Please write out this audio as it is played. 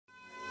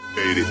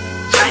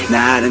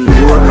Nah, I done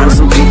grew around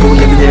some people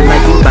living their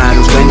life in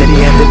bottles. Granddaddy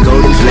had the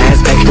golden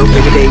flask, back door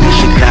bigger day in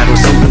Chicago.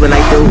 Some people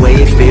like the way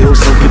it feels,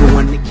 some people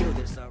want to kill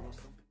their sorrows.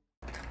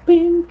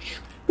 Pinch,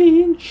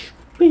 pinch,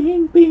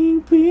 ping,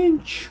 ping,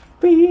 pinch,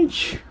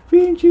 pinch,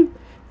 pinch.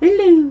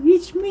 Hello,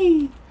 it's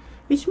me,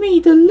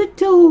 the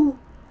little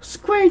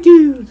square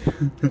dude.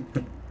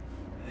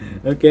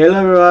 Okay, hello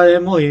everyone,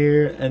 Emo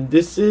here, and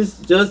this is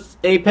just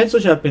a pencil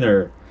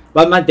sharpener.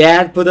 But my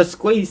dad put a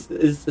square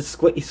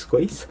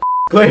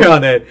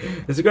on it.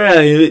 A square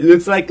on it. It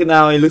looks like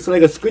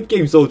a Squid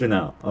Game soldier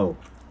now. Oh,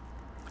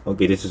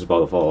 okay, this is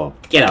about to fall off.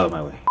 Get out of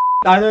my way.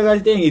 I know you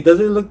guys think it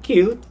doesn't look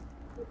cute.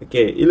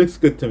 Okay, it looks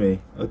good to me.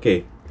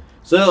 Okay,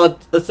 so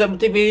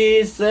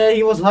TV said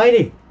he was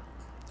hiding.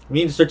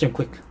 We need to search him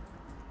quick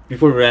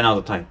before we ran out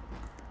of time.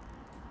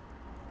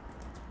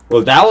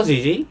 Well, that was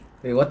easy.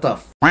 Wait, what the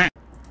f?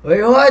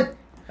 Wait, what?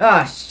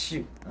 Ah,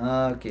 shoot.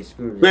 Okay,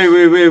 screw this. Wait.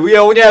 We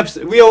only have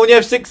 7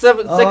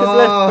 seconds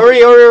left.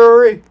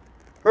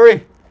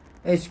 Hurry.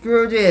 Hey,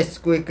 screw this,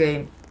 Squid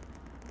Game.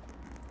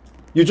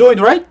 You joined,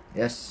 right?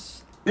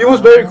 Yes. It was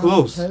very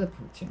close.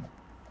 Teleporting.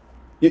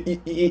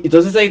 It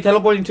doesn't say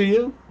teleporting to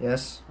you?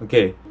 Yes.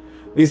 Okay.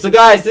 So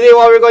guys, today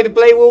what we're going to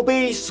play will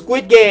be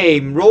Squid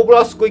Game.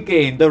 Roblox Squid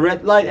Game. The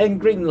red light and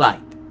green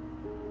light.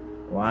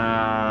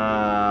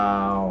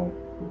 Wow.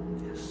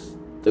 Yes.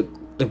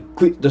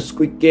 The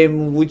Squid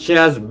Game which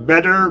has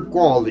better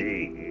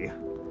quality.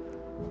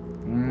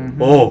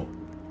 Oh.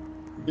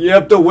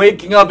 Yep, the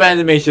waking up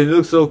animation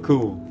looks so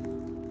cool.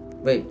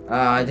 Wait,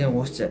 I didn't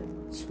watch that.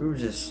 Screw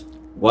this.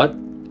 What?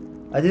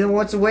 I didn't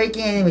watch the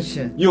waking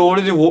animation. You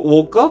already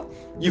woke up?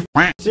 You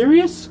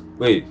serious?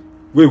 Wait,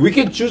 we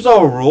can choose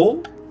our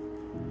role?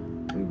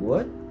 Wait,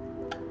 what?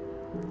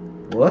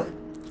 What?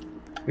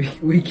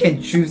 We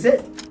can choose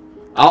it?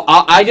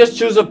 I just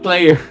choose a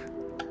player.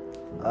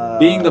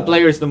 Being the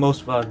player is the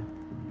most fun.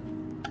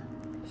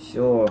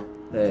 Sure.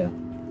 There.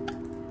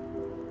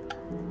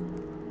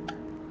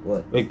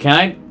 What? Wait, can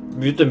I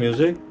mute the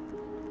music?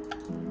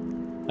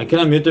 I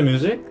cannot mute the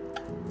music?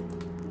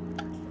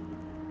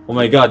 Oh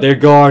my god, they're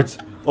guards.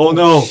 Oh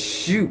no.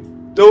 Shoot.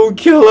 Don't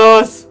kill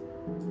us.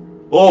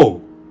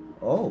 Oh.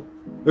 Oh.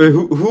 Wait,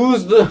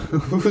 who's the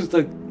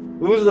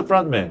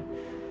front man?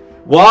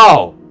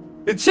 Wow.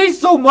 It changed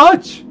so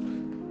much.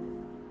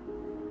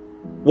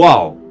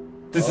 Wow.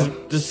 This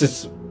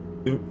is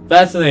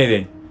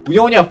fascinating. We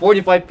only have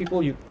 45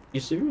 people. You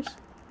serious?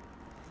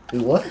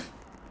 Wait, what?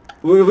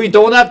 We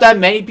don't have that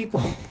many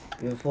people.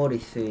 We have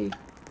 43.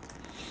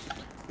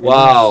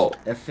 Wow.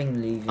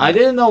 Everything leaving. I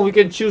didn't know we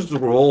can choose the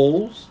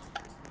roles.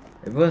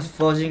 Everyone's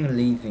fuzzing and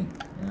leaving.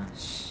 Yeah.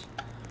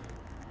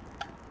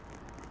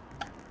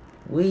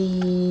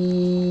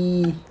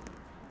 Wee.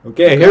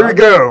 Okay, here we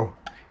go.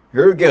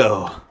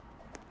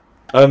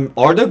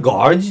 Are the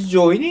guards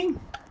joining?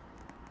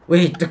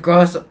 Wait, the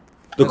guards.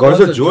 The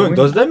guards are joining.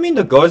 Does that mean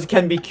the guards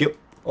can be killed?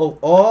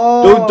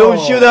 Oh. Don't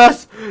shoot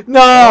us!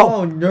 No!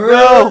 Oh, nerd!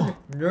 No!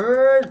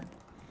 Nerd!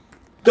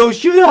 Don't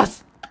shoot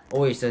us! Oh,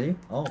 wait, is that you?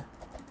 Oh.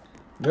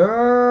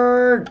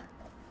 Nerd!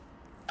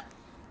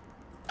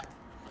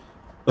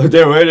 Oh,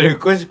 they're wearing a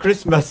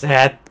Christmas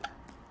hat.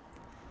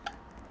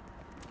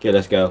 Okay,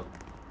 let's go.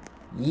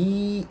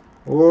 Yee.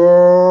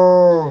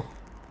 Whoa!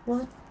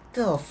 What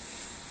the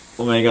f?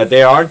 Oh my god,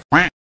 they are.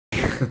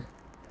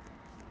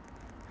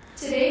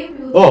 Today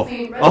we will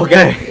be playing red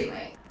okay. light and green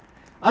light.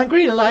 On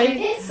green light, When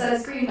it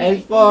says green light,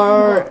 as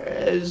far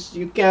as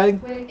you can.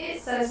 when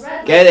it says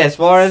red Get light, as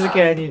far as you stop.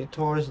 can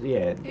towards the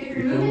end. If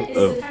your movement is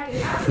Oh.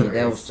 detected afterwards,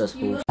 that was just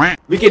you will bullshit.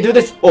 We can do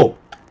this. Oh,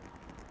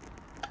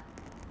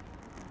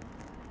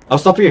 I'll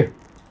stop here.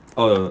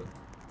 Oh,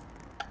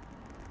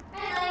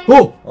 red light,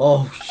 oh,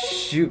 Oh,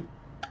 shoot.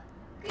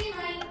 green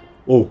light,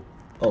 oh.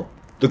 Oh.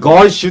 The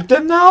guards shoot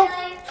them now. red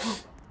light.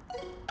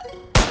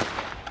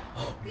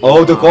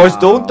 Oh, the guards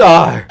don't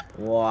die.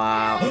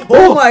 Wow. Oh.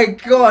 Oh my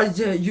god,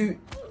 yeah, you.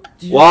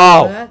 Did you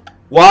Wow. see that?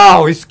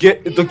 Wow,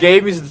 the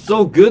game is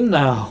so good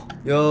now.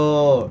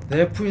 Yo,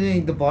 they're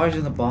putting the bars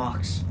in the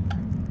box.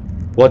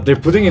 What, they're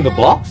putting in the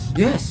box?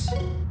 Yes.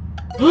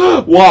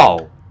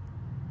 Wow.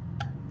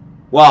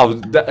 Wow,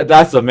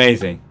 that's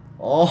amazing.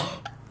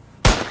 Oh.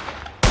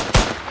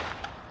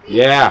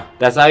 Yeah,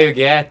 that's how you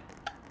get.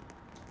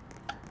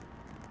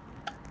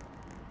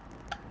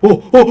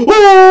 Oh.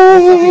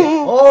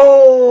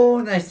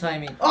 Oh, nice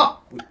timing. Oh.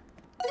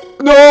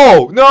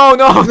 No!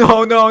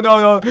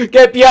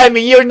 Get behind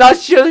me! You're not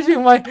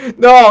shooting my...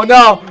 No!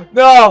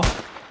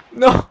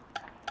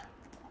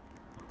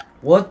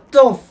 What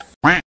the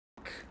f?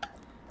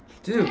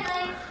 Dude.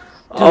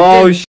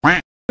 Oh,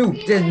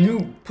 Noob, that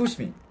noob pushed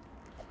me.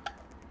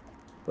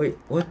 Wait,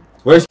 what?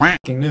 where's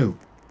fucking noob?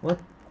 What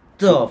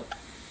the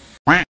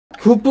f?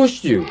 Who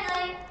pushed you?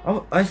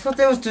 Oh, I thought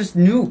that was just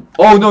noob.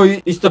 Oh no,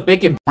 it's the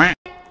bacon.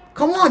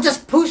 Come on,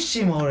 just push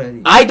him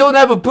already. I don't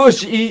have a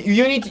push.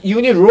 You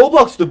need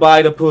Robux to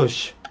buy the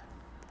push.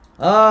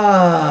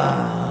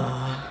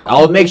 Ah.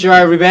 I'll make sure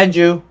I revenge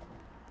you.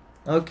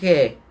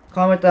 Okay,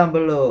 comment down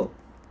below.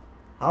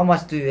 How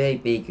much do you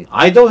hate bacon?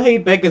 I don't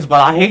hate bacon,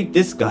 but I hate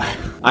this guy.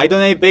 I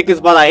don't hate bacon,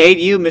 but I hate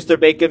you, Mr.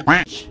 Bacon.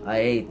 I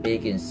hate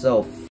bacon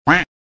so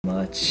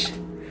much.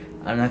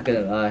 I'm not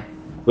gonna lie.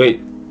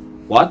 Wait,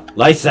 what?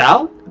 Lights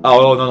out?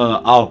 Oh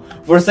no. Oh,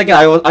 for a second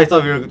I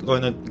thought we were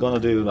gonna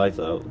do lights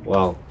out.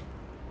 Wow.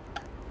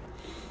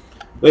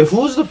 Wait,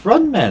 who's the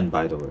frontman,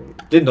 by the way?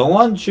 Did no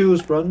one choose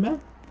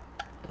frontman?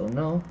 Don't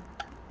know.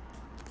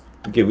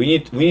 Okay, we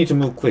need to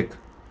move quick.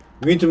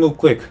 We need to move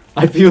quick.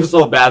 I feel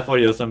so bad for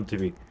you, some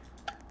TV.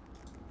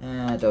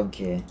 I don't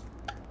care.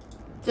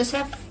 Just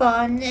have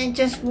fun and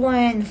just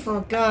win,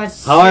 for God's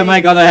sake. How am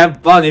I gonna have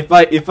fun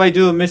if I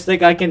do a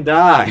mistake? I can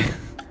die.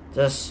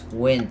 Just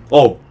win.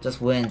 Oh. Just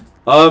win.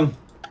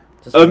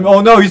 Just win.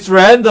 Oh no, it's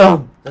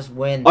random. Just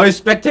win. Are you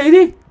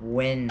spectating?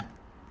 Win.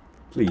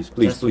 Please,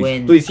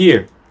 win. please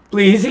here.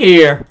 Please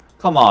here.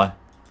 Come on.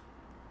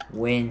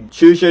 Win.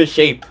 Choose your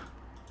shape.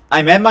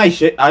 I'm at my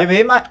shape. I'm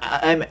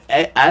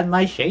at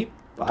my shape.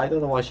 I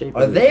don't know what shape.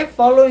 Are they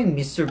following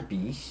Mr.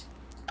 Beast?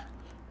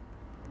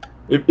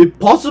 It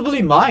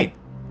possibly might.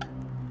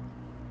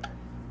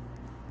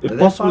 It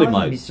possibly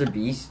might. Mr.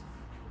 Beast.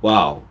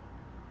 Wow.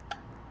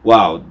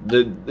 Wow.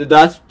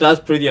 That's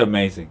pretty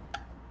amazing.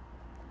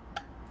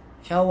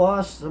 Show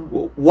us the.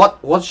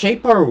 What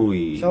shape are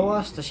we? Show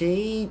us the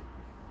shape.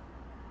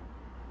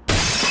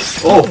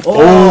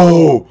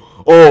 Oh.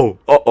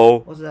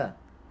 What's that?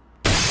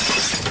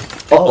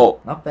 Uh-oh.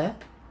 Not bad.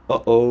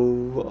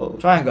 Uh-oh.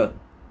 Triangle.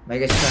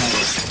 Make it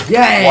triangle.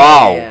 Yeah.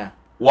 Wow. Yeah.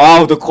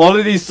 Wow, the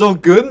quality is so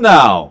good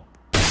now.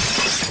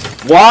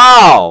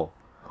 Wow.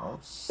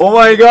 Oh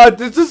my god,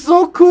 this is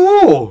so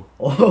cool.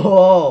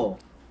 Oh.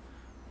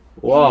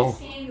 Wow. In this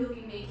game, you'll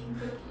be making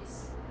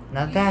cookies.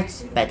 Now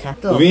that's better.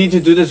 We need to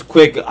do this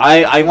quick.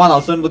 I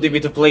want somebody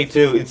to play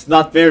too. It's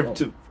not fair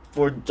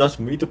for just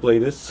me to play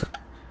this.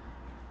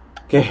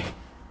 Okay.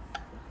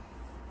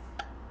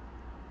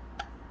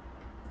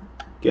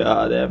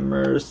 God have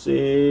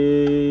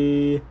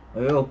mercy.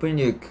 Are you opening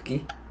your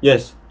cookie?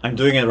 Yes, I'm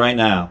doing it right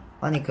now.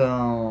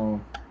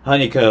 Honeycomb.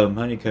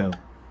 Honeycomb.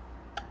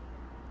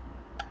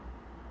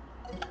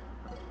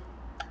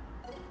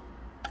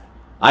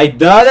 I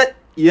done it!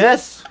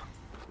 Yes!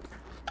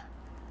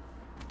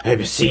 Have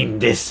you seen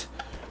this?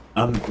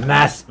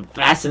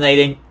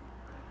 Fascinating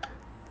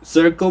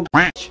circle.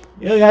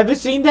 Yeah, have you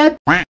seen that?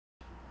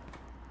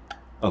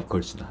 Of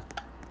course not.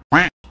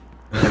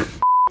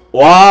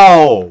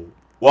 Wow!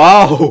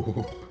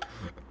 Wow!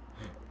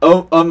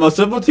 A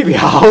simple TV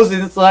house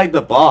inside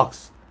the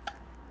box.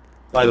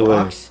 By the way.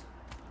 Box?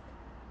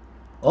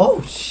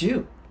 Oh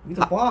shoot! Look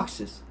at the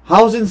boxes.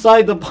 How's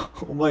inside the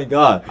box? Oh my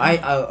god.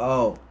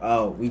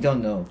 We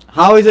don't know.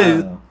 How is I it? don't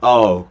know.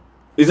 Oh.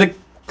 Is it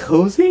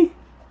cozy?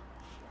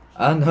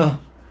 I don't know.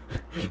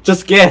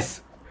 Just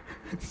guess.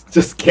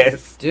 Just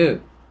guess.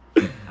 Dude,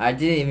 I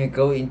didn't even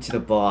go into the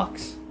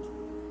box.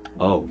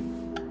 Oh.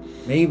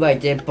 Maybe my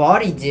dead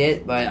body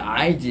did, but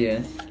I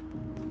didn't.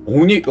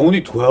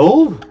 Only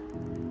 12?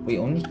 Wait,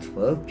 only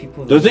 12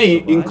 people? Does it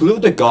survived?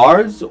 include the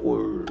guards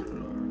or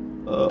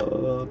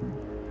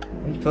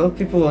Only 12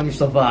 people only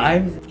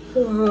survived?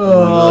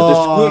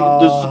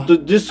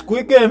 this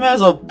Squid Game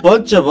has a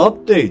bunch of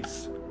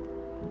updates.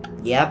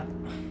 Yep,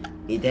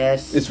 it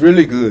does. It's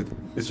really good.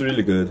 It's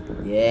really good.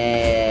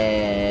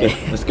 Yeah.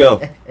 Okay, let's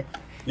go.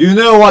 You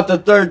know what the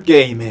third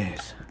game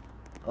is.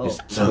 Oh, It's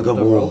tug of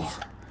the war.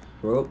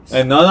 ropes.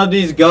 And none of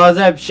these guards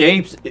have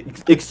shapes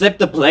except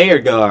the player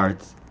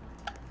guards.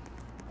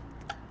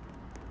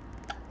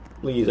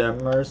 Please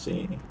have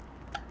mercy.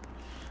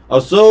 Oh,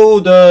 so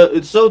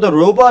the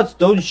robots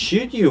don't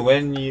shoot you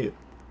when you.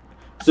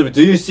 So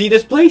do you see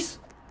this place?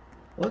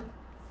 What?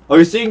 Are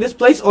you seeing this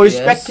place? Or are you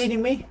Yes.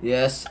 spectating me?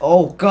 Yes.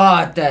 Oh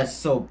god, that's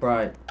so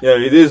bright. Yeah,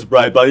 it is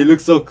bright, but it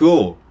looks so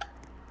cool.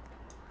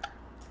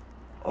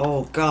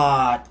 Oh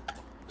god.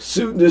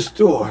 Soon this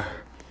door.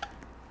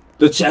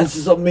 The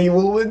chances of me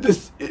will win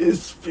this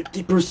is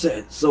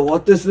 50%. So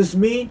what does this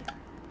mean?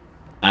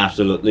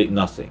 Absolutely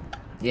nothing.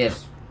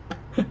 Yes.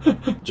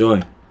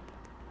 Join.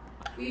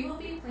 We will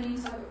be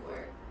playing tug of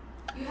war.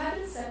 You have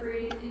been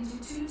separated into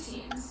two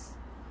teams.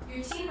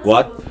 Your team must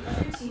What? pull the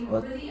other team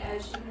What? over the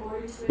edge in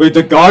order to Wait,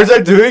 the advance. guards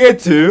are doing it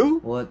too?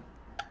 What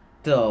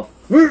the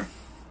What?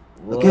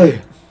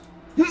 Okay.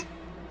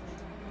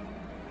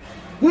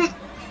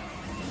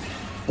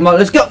 Come on,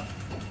 let's go.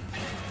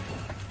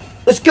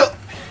 Let's go.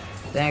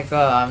 Thank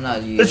god I'm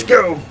not you. Let's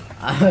go.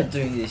 I'm not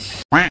doing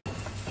this.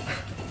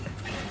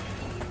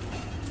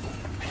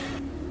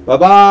 Bye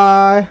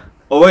bye.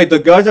 Oh wait, the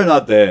guards are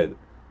not dead.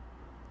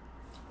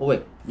 Oh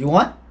wait, you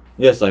won?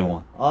 Yes, I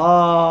won.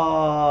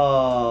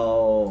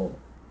 Oh.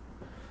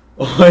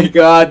 Oh my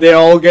god, they're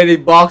all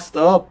getting boxed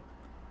up.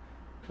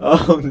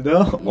 Oh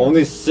no, Yes.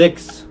 only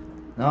 6.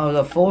 No,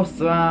 the 4th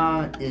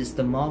round is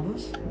the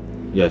marbles.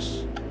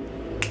 Yes.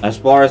 As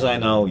far as I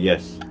know,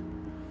 yes.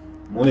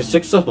 Only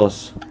 6 of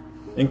us.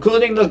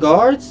 Including the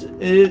guards,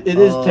 it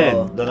is Oh.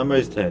 10. The number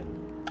is 10.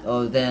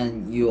 Oh,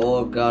 then you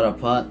all got a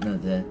partner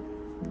then.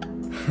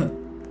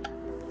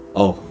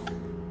 Oh,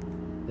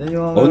 Then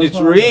you all only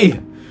got a partner. 3.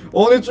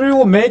 Only 3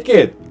 will make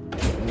it.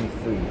 Only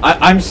 3.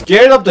 I'm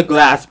scared of the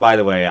glass, by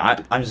the way.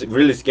 I'm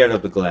really scared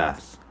of the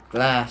glass.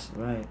 Glass,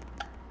 right.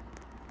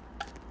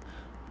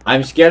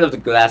 I'm scared of the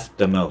glass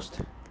the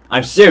most.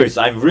 I'm serious,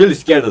 I'm really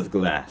scared of the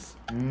glass.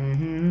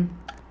 Mm-hmm.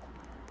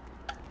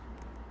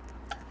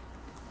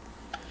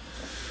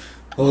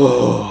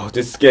 Oh,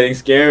 this is getting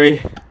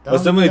scary. Don't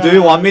Assuming, do die.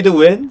 you want me to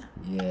win?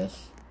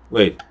 Yes.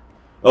 Wait.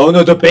 Oh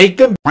no, the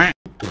bacon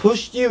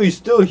pushed you, he's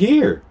still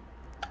here.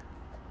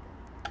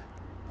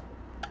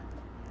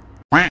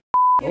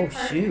 Oh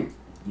shoot.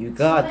 You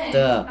got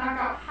the...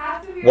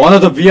 One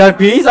of the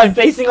VIPs? I'm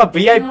facing a No one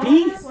VIP?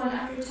 has won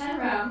after 10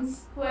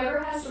 rounds. Whoever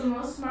has the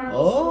most marbles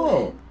Oh.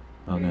 will win.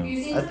 Oh no.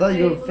 Refusing I to thought you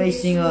play were will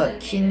facing lead a to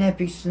elimination.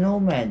 kidnapping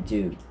snowman,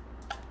 dude.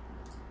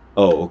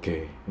 Oh,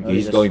 okay. Oh,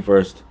 He's you going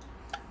first.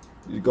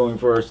 He's going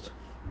first.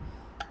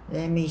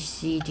 Let me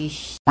see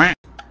this.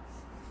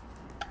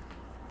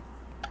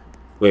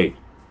 Wait.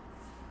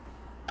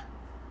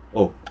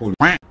 Oh, holy.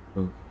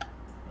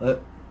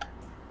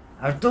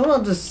 I don't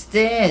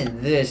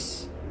understand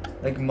this,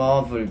 like,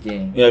 Marvel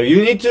game. Yeah,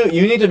 you need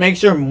to make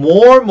sure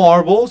more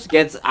marbles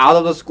gets out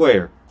of the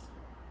square.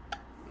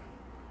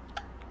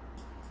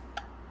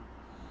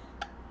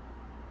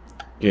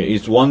 Okay,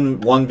 it's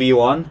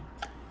 1v1.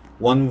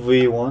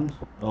 1v1.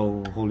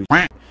 Oh, holy.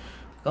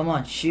 Come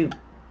on, shoot.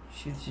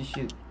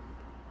 Shoot.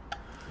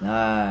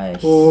 Nice.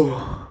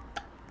 Oh,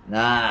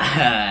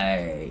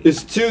 Nice.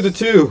 it's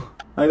 2-2.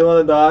 I don't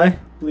wanna die,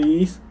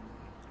 please.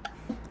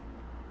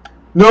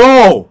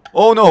 No!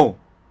 Oh no!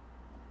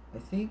 I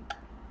think.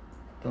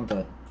 Don't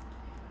die.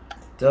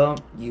 Don't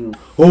you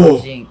Oh,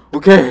 fucking.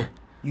 okay.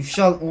 You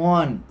shot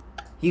one.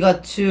 He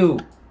got two.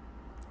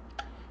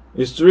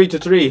 It's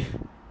 3-3.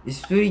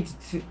 It's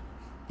 3-2.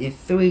 It's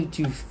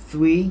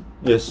 3-3.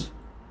 Yes.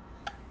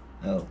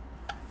 Oh.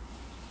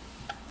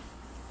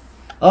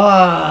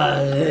 Ah,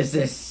 this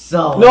is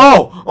so.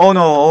 No! Oh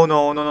no! Oh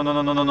no! No! No!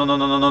 No! No! No! No!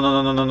 No! No!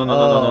 No! No! No! No! No! No!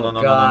 No! Oh No!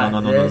 No! God, No!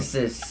 No! No! this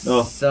is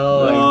No.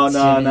 so No,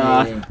 no, no.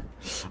 intimidating.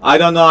 I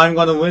don't know. I'm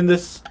gonna win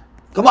this.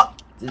 Come on.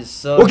 This is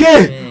so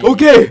Okay. intimidating.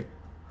 Okay.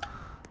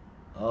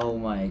 Oh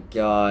my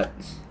God.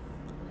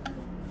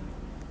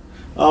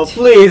 Oh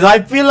please! I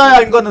feel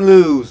like I'm gonna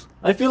lose.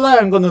 I feel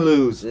like I'm gonna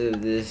lose.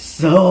 Dude, this is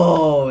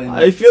so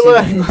I feel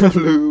like I'm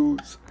intimidating. gonna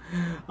lose.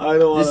 I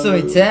don't want This is to. so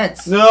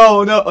intense.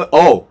 No! No!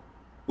 Oh!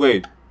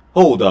 Wait.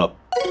 Hold up.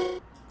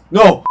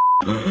 No!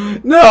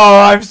 No!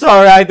 I'm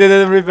sorry. I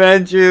didn't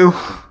revenge you.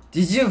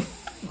 Did you?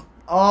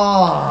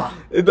 Oh.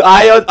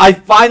 I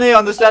finally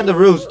understand the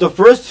rules. The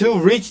first who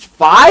reached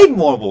 5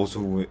 marbles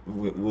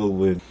will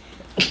win.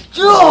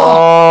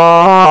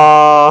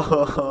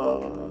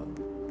 Oh.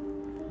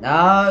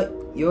 Now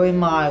you're in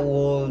my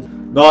world.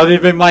 Not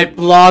even my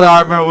plot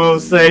armor will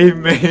save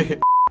me.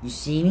 You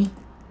see me?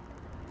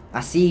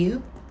 I see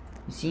you.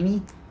 You see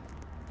me?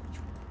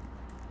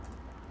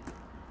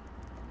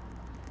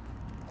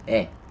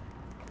 Eh.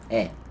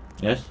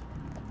 Yes?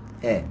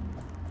 Eh.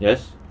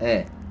 Yes?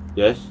 Eh.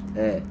 Yes?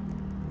 Eh.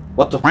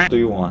 What the f do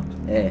you want?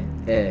 Eh.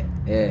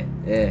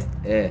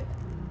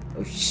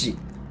 Oh shit.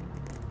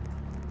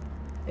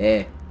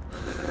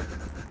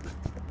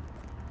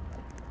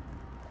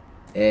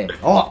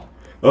 Oh.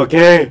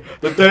 Okay,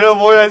 the third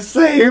boy has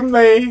saved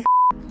me.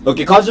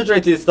 Okay,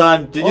 concentrate this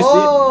time. Did you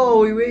Oh,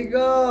 we wake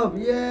up!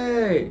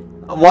 Yay! see?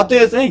 What do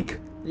you think?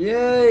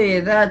 Yay!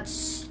 That's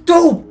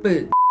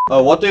stupid.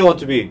 What do you want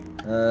to be?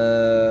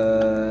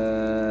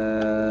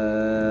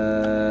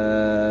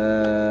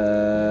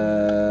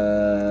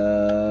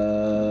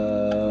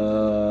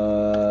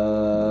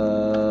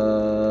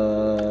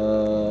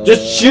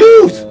 Just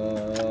choose.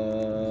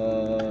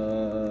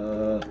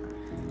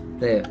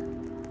 There.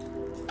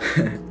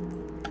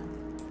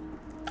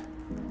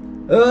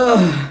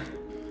 Ugh.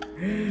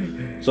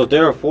 So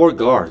there are 4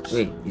 guards.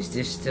 Wait, is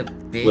this the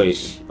bitch?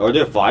 Wait, are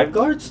there 5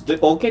 guards?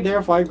 Okay, there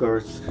are 5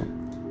 guards.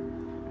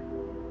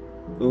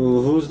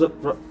 Ooh, who's the...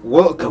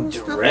 Welcome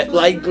to Red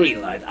Light,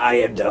 Green Light. I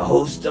am the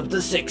host of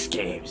the 6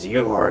 games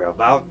you are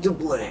about to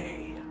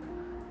play.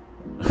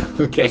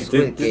 Okay,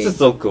 Squid this game. is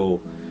so cool.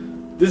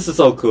 This is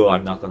so cool,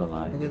 I'm not gonna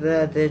lie. Look at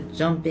that, they're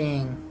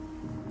jumping.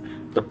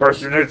 The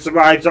person that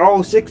survives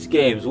all 6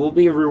 games will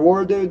be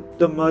rewarded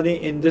the money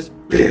in this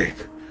big.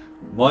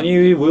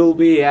 Money will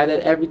be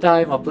added every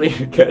time a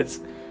player gets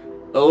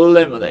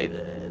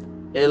eliminated.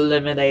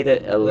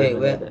 Eliminated.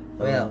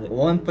 Wait,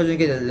 one person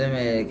gets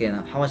eliminated again.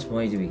 How much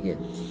money do we get?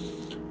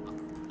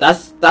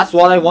 That's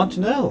what I want to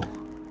know.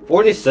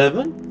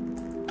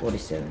 47?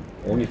 47.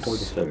 Only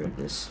 47.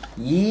 This.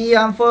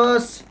 Yeah, I'm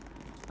first.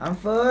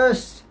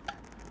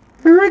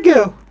 Here we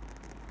go.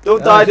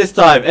 Don't die Guys. this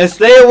time. And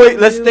stay away.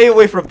 Let's stay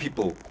away from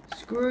people.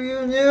 Screw you,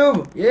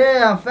 noob.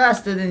 Yeah, I'm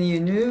faster than you,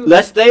 noob.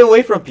 Let's stay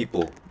away from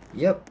people.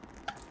 Yep.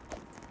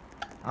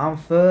 I'm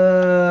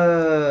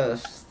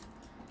first.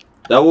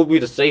 That will be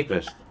the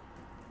safest.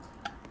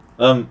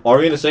 Are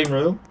we in the same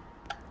room?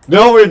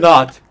 No, we're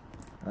not.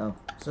 Oh,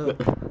 so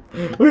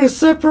We're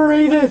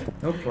separated.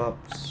 no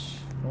props.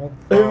 No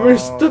props. And we're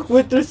stuck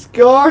with this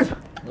guard.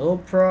 No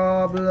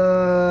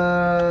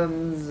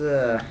problems.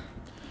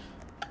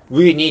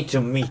 We need to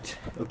meet,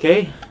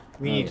 okay?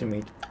 We need to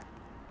meet.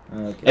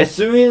 Okay. As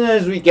soon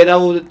as we get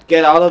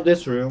out of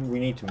this room, we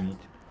need to meet.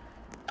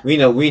 We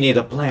need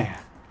a plan.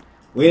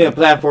 We need a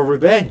plan for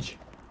revenge.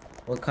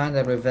 What kind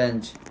of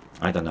revenge?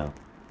 I don't know.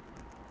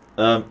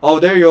 Oh,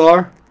 there you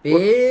are.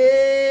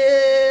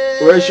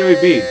 Where should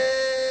we be?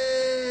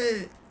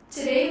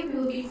 Today we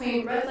will be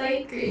playing red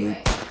light, green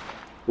light.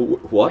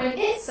 What? When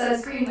it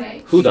says green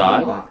light, Who you can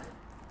died? walk.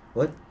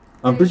 What?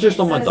 I'm When pretty sure it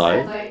someone says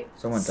red died. light,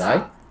 Someone stop.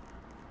 died?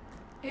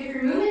 If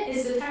your movement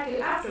is detected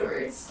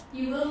afterwards,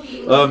 you will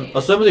be eliminated.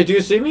 Assembly, do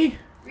you see me?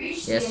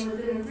 Reach Yes. the end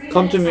within 3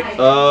 Come to me. minutes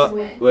to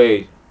win.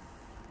 Wait.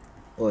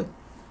 What?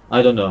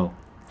 I don't know.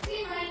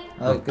 Green light.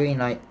 Oh, green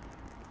light.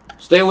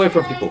 Stay away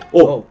from people.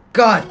 Oh. Oh,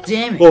 god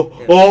damn it! Oh.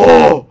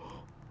 Oh.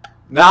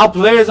 Now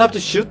players have to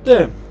shoot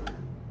them.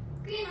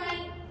 Green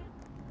light.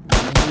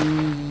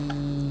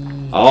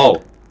 Oh.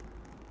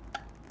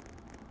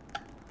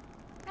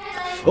 Red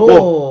light.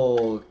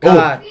 Oh,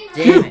 god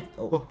damn it!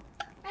 Oh.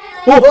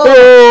 Oh.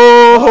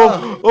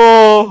 Oh.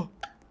 Oh.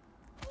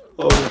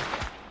 Oh.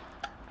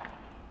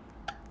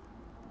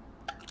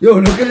 Yo,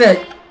 look at that!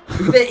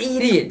 Look at that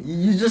idiot!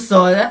 You just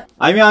saw that?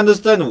 I mean, I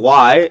understand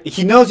why.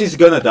 He knows he's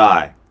gonna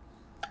die.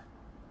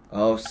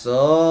 Oh,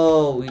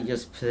 so we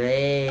just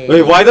play.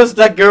 Wait, why does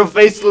that girl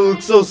face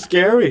look so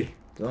scary?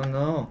 Don't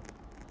know.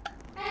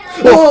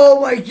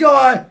 Oh my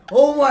god!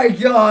 Oh my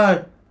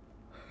god!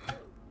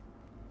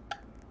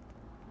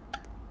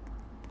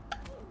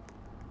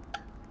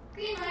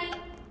 Green light.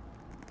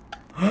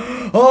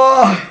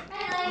 Oh!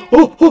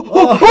 Oh. Oh.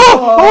 Oh.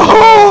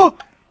 Oh.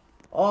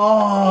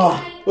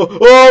 Oh!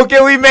 Oh,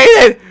 okay, we made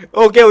it!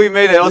 Okay, we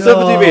made it.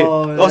 Assembly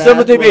TV.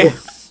 Assembly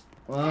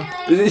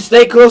TV.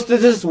 Stay close to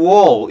this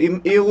wall.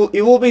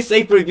 It will be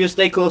safer if you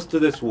stay close to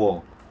this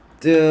wall.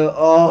 Dude,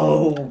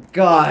 oh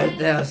god,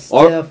 that was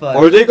Are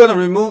terrifying. they gonna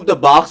remove the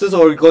boxes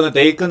or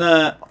they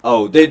gonna...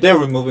 Oh, they're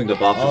removing the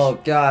boxes. Oh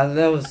god,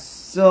 that was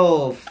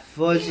so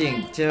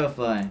fucking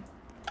terrifying.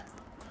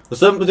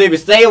 Assembly TV,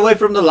 stay away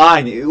from the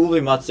line. It will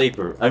be much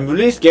safer. I'm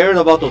really scared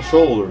about the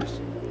trollers.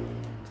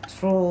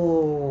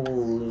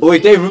 Trolls. Oh,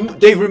 wait, they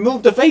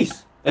removed the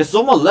face. And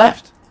someone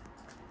left.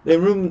 They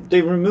removed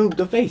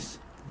the face.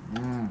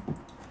 Mm.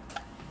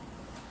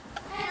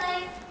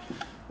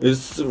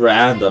 It's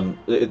random.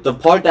 The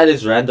part that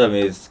is random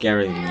is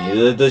scaring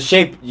me. The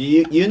shape,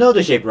 you know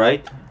the shape,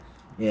 right?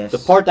 Yes. The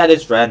part that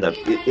is random,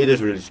 it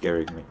is really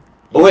scaring me.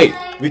 Oh wait,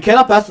 we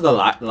cannot pass the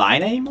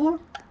line anymore?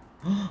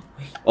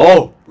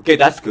 Oh, okay,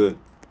 that's good.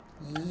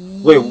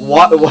 Wait,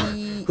 what?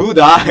 Who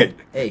died?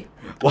 Hey.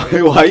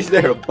 Why is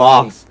there a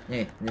box?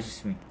 Hey, this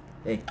is me.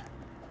 Hey.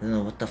 I don't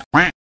know what the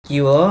f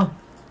you are.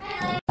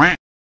 What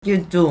you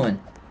doing?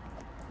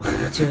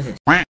 What's your this?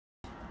 We're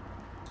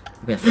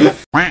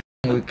gonna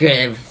regret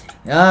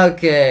everything.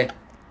 Okay.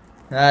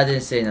 I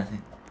didn't say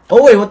nothing.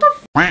 Oh wait, what the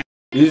f?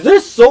 Is there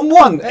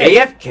someone Hey.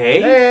 AFK?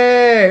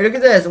 Hey, look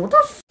at this. What the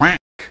f?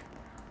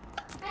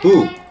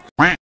 Who?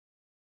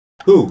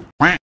 Who?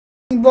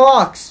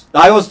 Box.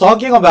 I was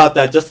talking about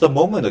that just a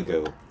moment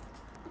ago.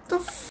 What the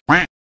f?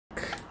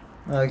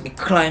 I can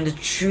climb the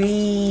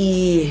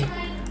tree.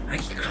 I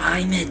can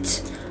climb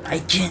it. I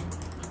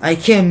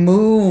can't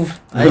move.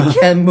 I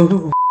can't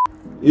move.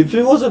 If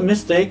it was a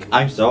mistake,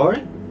 I'm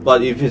sorry.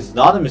 But if it's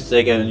not a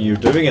mistake and you're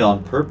doing it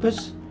on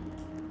purpose,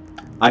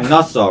 I'm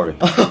not sorry.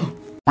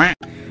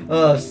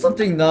 Oh,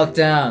 something knocked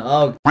down.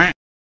 Oh,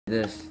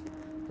 this.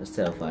 That's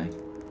terrifying.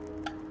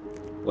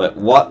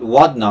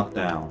 What knocked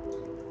down?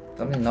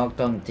 Something knocked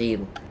on the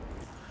table.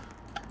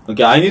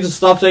 Okay, I need to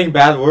stop saying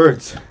bad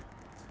words.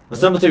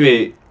 Assembly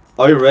TV,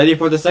 are you ready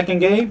for the second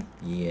game?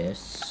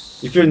 Yes.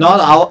 If you're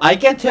not, I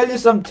can tell you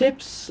some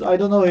tips. I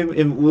don't know if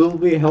it will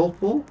be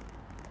helpful.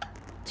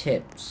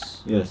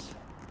 Tips. Yes.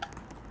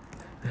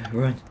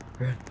 Run,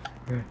 run,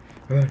 run,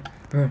 run,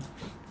 run.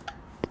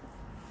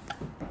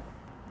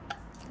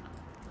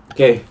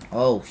 Okay,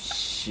 Oh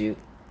shoot.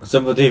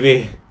 Assembly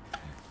TV,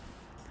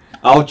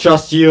 I'll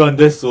trust you on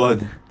this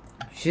one.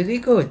 Should we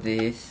go with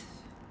this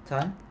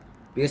time?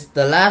 Because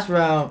the last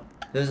round,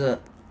 there's a...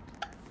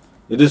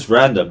 It is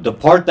random. The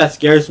part that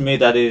scares me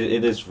that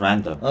it is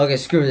random. Okay,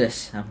 screw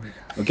this.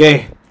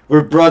 Okay,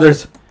 we're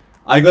brothers.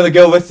 I'm gonna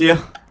go with you.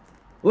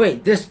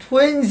 Wait, there's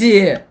twins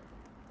here!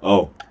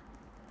 Oh.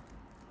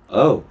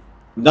 Oh.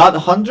 Not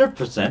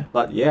 100%,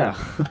 but yeah.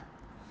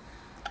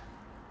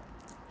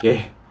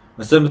 Okay,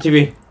 Assembly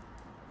TV.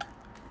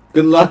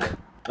 Good luck.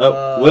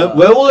 When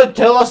will it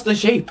tell us the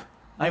shape?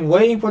 I'm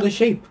waiting for the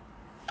shape.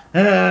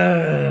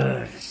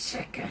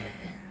 Second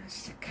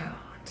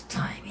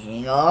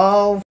timing.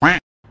 Oh.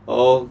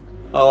 Oh,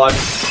 I'm.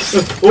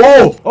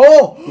 Oh!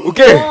 Oh!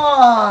 Okay!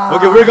 Ah.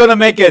 Okay, we're gonna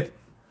make it!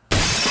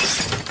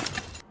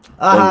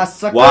 Ah, Oh,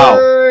 suckers! wow.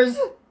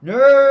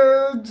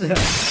 Nerds!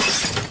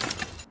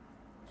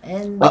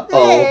 And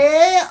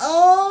they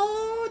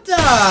all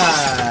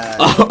die!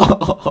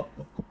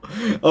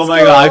 Oh my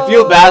god, I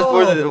feel bad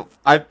for them.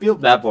 I feel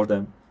bad for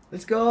them.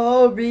 Let's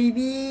go,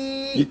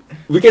 baby!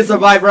 We can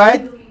survive,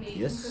 right?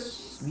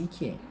 Yes, we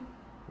can.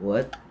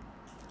 What?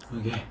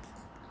 Okay.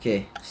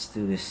 Okay, let's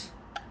do this.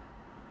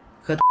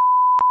 Cut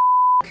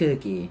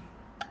cookie.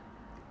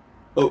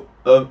 Oh,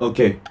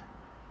 okay.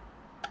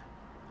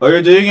 Are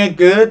you doing it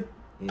good?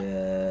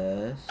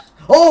 Yes.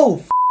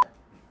 Oh!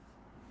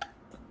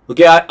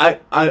 Okay,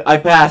 I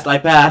passed.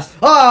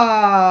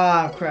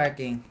 Ah! I'm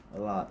cracking a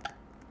lot.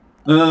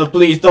 No,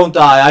 please don't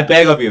die. I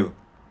beg of you.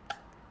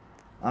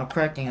 I'm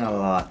cracking a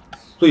lot.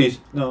 Please,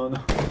 no,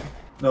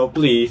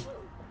 please,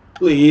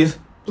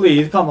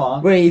 come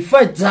on. Wait, if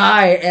I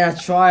die in a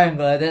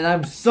triangle, then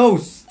I'm so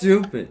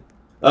stupid.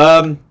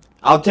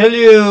 I'll tell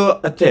you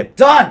a tip.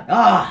 Done!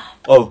 Ah!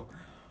 Oh.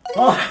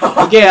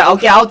 Okay,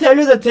 I'll tell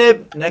you the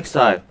tip next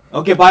time.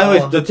 Okay, by the way,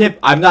 the tip,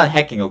 I'm not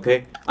hacking,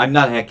 okay? I'm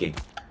not hacking.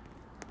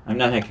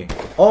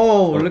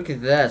 Oh, look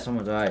at that.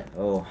 Someone died.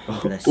 Oh,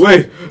 bless.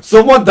 Wait,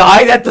 someone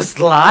died at the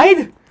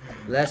slide?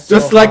 Bless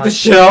Just your like heart. the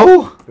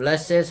show?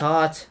 Bless his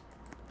heart.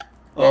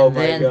 Oh And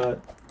my then-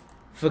 god.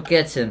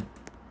 Forget him.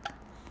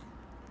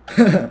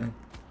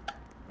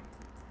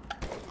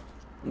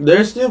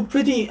 There's still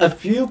a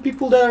few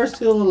people that are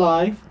still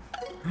alive.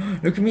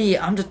 Look at me.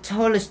 I'm the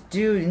tallest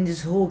dude in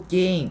this whole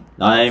game.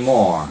 Not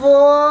anymore.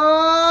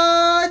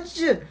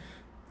 Fudge!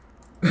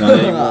 Not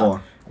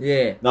anymore.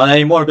 Yeah. Not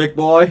anymore, big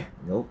boy.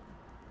 Nope.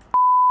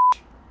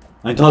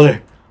 I'm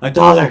taller. I'm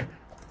taller.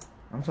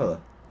 I'm taller.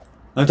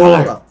 I'm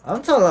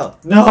taller.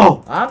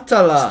 No! I'm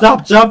taller.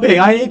 Stop jumping.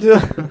 I need to.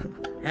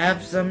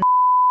 Have some.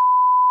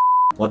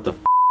 What the f?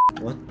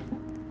 What?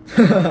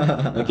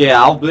 Okay,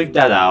 I'll blink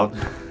that out.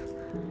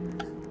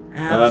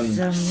 Have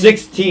some.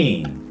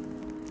 16.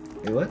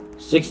 Wait, what?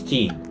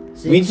 16.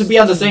 We need to be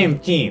on the same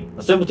team.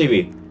 Assemble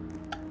TV.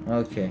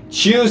 Okay.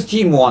 Choose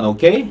team 1,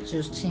 okay?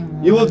 Choose team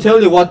 1. You will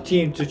tell you what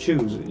team to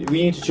choose.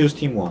 We need to choose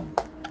team 1.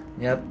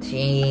 Yep,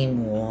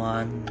 team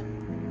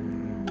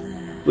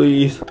 1.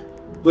 Please.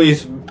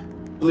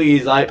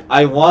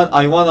 I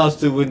want us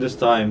to win this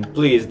time.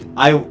 Please.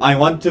 I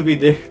want to be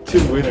the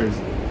 2 winners.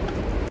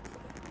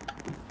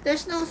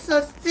 There's no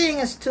such thing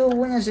as 2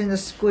 winners in the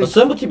Squid.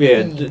 Assemble TV,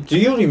 Game. do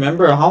you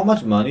remember how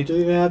much money do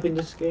you have in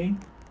this game?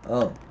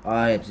 Oh,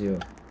 I have 0.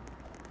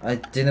 I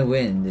didn't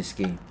win in this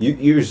game.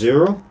 You're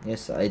 0?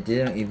 Yes, I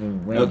didn't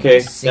even win. Okay,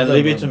 a then single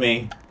leave it one. to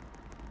me.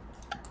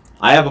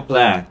 I have a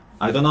plan.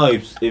 I don't know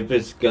if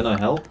it's gonna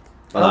help.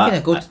 But How can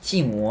I go to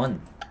team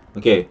 1?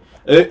 Okay.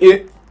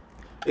 It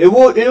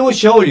will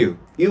show you.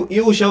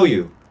 It will show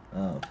you.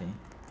 Oh, okay.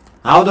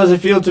 How does it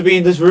feel to be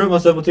in this room,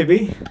 Assemble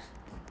TV?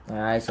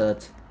 My eyes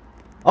hurt.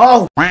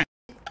 Oh!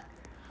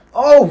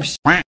 Oh!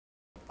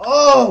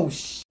 Oh!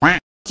 It's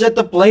at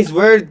the place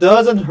where it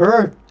doesn't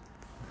hurt.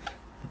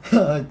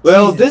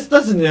 Well, this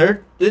doesn't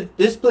hurt.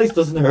 This place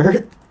doesn't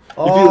hurt. If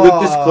you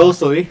look this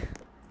closely.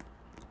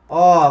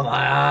 Oh,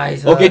 my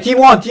eyes hurt. Okay, team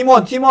 1. Team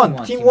 1.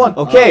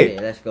 Okay.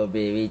 Let's go,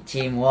 baby.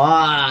 Team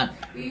 1.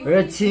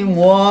 We're team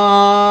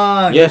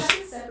 1. Yes. You have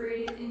been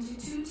separated into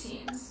 2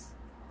 teams.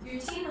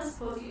 Your team must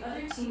pull the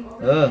other team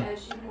over the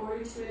edge in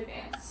order to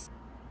advance.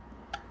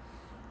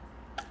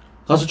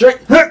 Concentrate.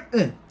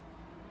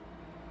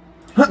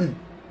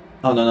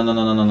 Oh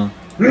no.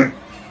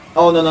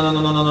 Oh no.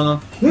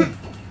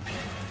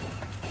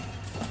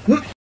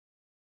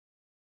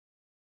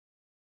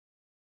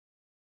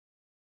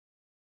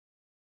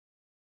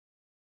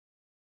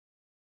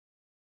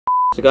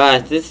 So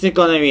guys, this is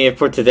gonna be it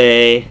for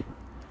today.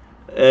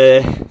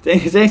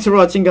 Thanks for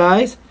watching,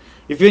 guys.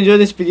 If you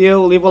enjoyed this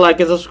video, leave a like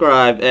and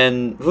subscribe,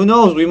 and who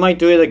knows, we might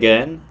do it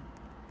again.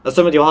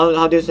 Somebody,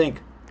 how do you think?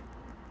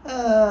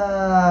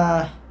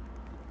 Half.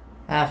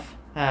 Half.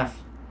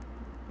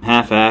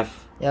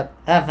 Yep,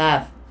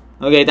 half.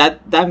 Okay,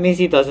 that means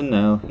he doesn't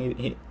know.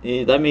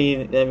 That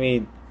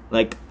mean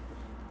like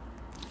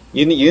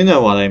you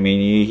know what I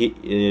mean.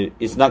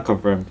 It's not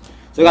confirmed.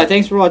 So guys,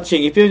 thanks for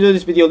watching. If you enjoyed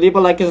this video, leave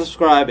a like and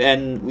subscribe,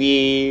 and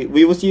we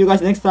will see you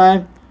guys next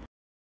time.